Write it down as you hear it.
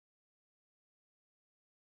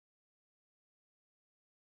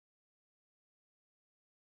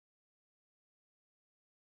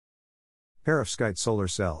Perovskite solar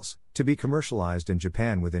cells, to be commercialized in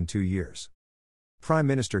Japan within 2 years. Prime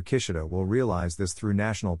Minister Kishida will realize this through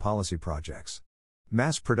national policy projects.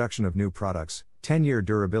 Mass production of new products, 10-year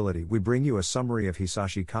durability. We bring you a summary of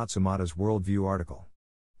Hisashi Katsumata's Worldview article.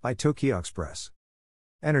 By TokioX'Press.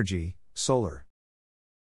 Energy, solar.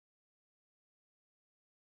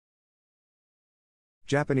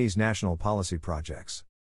 Japanese national policy projects.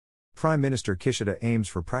 Prime Minister Kishida aims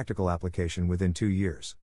for practical application within 2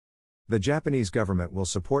 years. The Japanese government will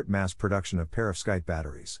support mass production of perovskite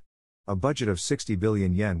batteries. A budget of 60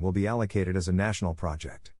 billion yen will be allocated as a national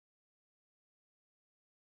project.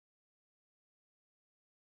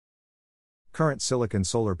 Current silicon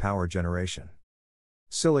solar power generation.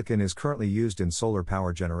 Silicon is currently used in solar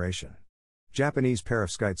power generation. Japanese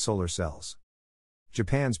perovskite solar cells.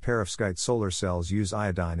 Japan's perovskite solar cells use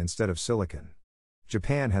iodine instead of silicon.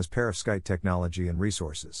 Japan has perovskite technology and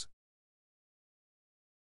resources.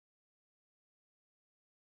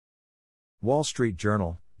 Wall Street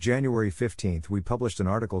Journal, January 15. We published an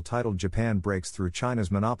article titled Japan Breaks Through China's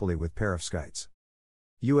Monopoly with Perovskites.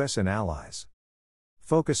 US and Allies.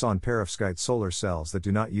 Focus on perovskite solar cells that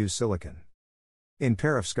do not use silicon. In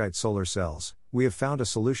perovskite solar cells, we have found a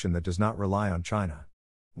solution that does not rely on China.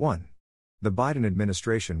 1. The Biden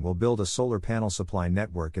administration will build a solar panel supply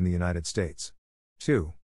network in the United States.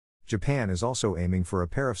 2. Japan is also aiming for a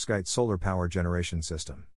perovskite solar power generation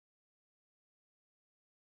system.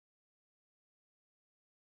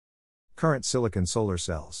 Current silicon solar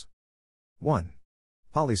cells. 1.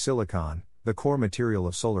 Polysilicon, the core material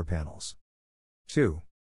of solar panels. 2.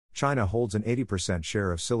 China holds an 80%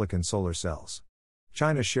 share of silicon solar cells.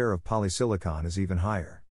 China's share of polysilicon is even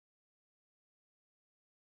higher.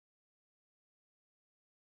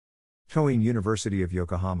 Toin University of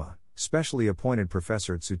Yokohama, specially appointed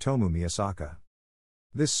Professor Tsutomu Miyasaka.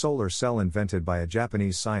 This solar cell invented by a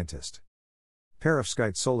Japanese scientist.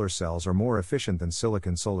 Perovskite solar cells are more efficient than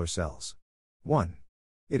silicon solar cells. 1.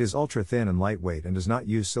 It is ultra-thin and lightweight and does not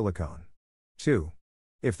use silicone. 2.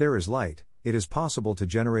 If there is light, it is possible to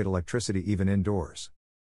generate electricity even indoors.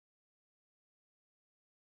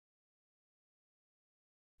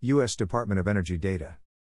 U.S. Department of Energy data.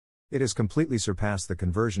 It has completely surpassed the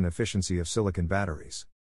conversion efficiency of silicon batteries.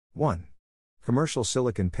 1. Commercial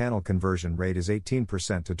silicon panel conversion rate is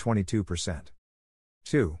 18% to 22%.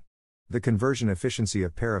 2. The conversion efficiency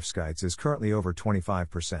of perovskites is currently over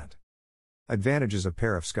 25%. Advantages of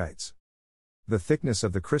perovskites. The thickness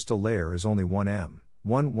of the crystal layer is only 1 m,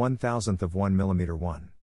 1/1000th of 1 mm,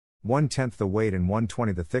 1/10 the weight and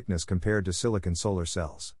 1/20 the thickness compared to silicon solar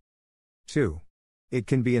cells. 2. It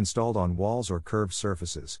can be installed on walls or curved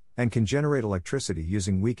surfaces, and can generate electricity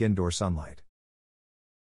using weak indoor sunlight.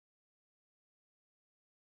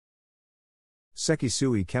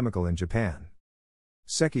 Sekisui Chemical in Japan.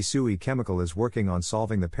 Sekisui Chemical is working on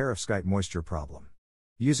solving the perovskite moisture problem.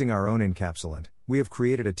 Using our own encapsulant, we have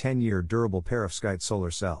created a 10-year durable perovskite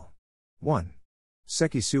solar cell. 1.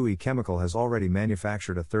 Sekisui Chemical has already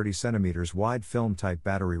manufactured a 30 cm wide film-type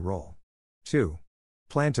battery roll. 2.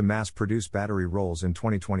 Plan to mass-produce battery rolls in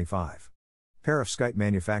 2025. Perovskite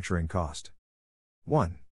manufacturing cost.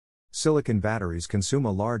 1. Silicon batteries consume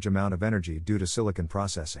a large amount of energy due to silicon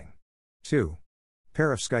processing. 2.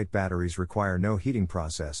 Perovskite batteries require no heating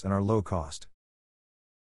process and are low cost.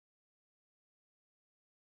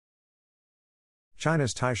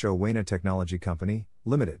 China's Taisho Weina Technology Company,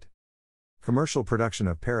 Limited. Commercial production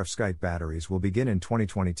of perovskite batteries will begin in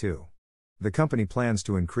 2022. The company plans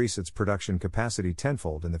to increase its production capacity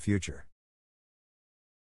tenfold in the future.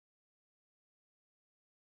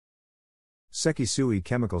 Sekisui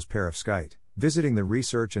Chemical's perovskite, visiting the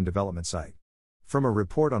research and development site. From a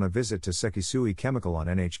report on a visit to Sekisui Chemical on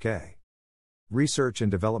NHK. Research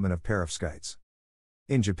and development of perovskites.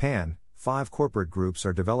 In Japan, 5 corporate groups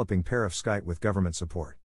are developing perovskite with government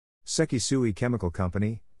support. Sekisui Chemical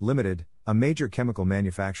Company, Limited, a major chemical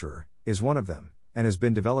manufacturer, is one of them, and has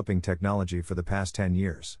been developing technology for the past 10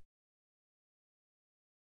 years.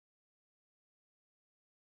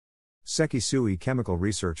 Sekisui Chemical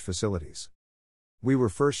Research Facilities. We were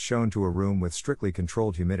first shown to a room with strictly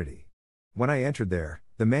controlled humidity. When I entered there,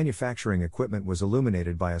 the manufacturing equipment was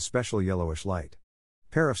illuminated by a special yellowish light.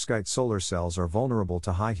 Perovskite solar cells are vulnerable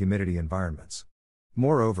to high humidity environments.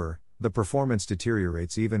 Moreover, the performance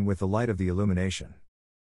deteriorates even with the light of the illumination.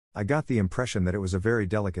 I got the impression that it was a very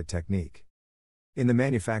delicate technique. In the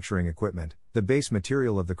manufacturing equipment, the base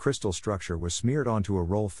material of the crystal structure was smeared onto a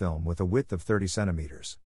roll film with a width of 30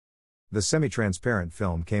 centimeters. The semi-transparent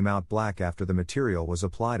film came out black after the material was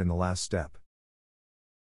applied in the last step.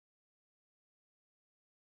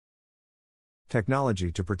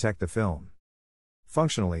 Technology to protect the film.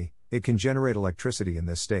 Functionally, it can generate electricity in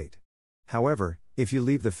this state. However, if you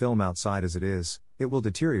leave the film outside as it is, it will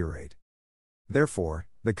deteriorate. Therefore,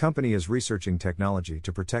 the company is researching technology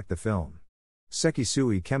to protect the film.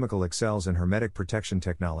 Sekisui Chemical excels in hermetic protection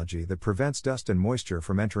technology that prevents dust and moisture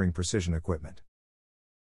from entering precision equipment.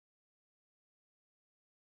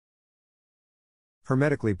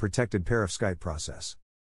 Hermetically protected perovskite process.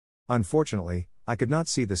 Unfortunately, I could not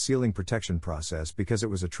see the sealing protection process because it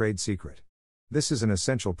was a trade secret. This is an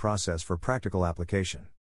essential process for practical application.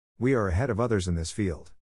 We are ahead of others in this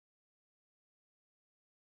field.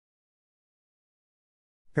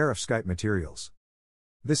 Perovskite materials.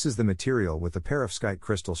 This is the material with the perovskite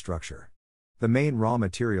crystal structure. The main raw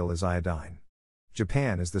material is iodine.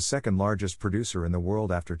 Japan is the second largest producer in the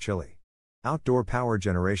world after Chile. Outdoor power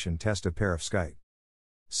generation test of perovskite.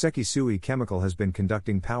 Sekisui Chemical has been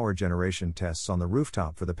conducting power generation tests on the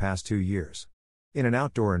rooftop for the past 2 years. In an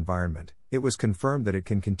outdoor environment, it was confirmed that it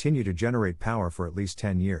can continue to generate power for at least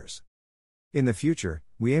 10 years. In the future,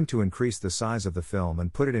 we aim to increase the size of the film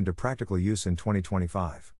and put it into practical use in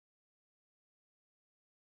 2025.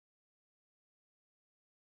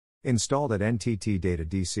 Installed at NTT Data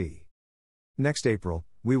DC. Next April,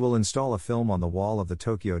 we will install a film on the wall of the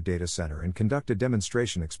Tokyo Data Center and conduct a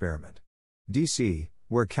demonstration experiment. DC,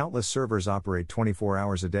 where countless servers operate 24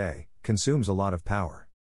 hours a day, consumes a lot of power.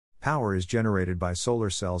 Power is generated by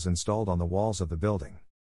solar cells installed on the walls of the building.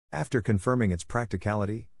 After confirming its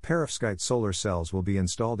practicality, perovskite solar cells will be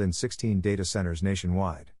installed in 16 data centers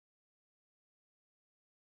nationwide.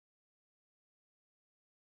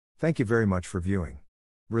 Thank you very much for viewing.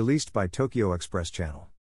 Released by TokioX'Press channel.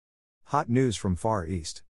 Hot news from Far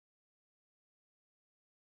East.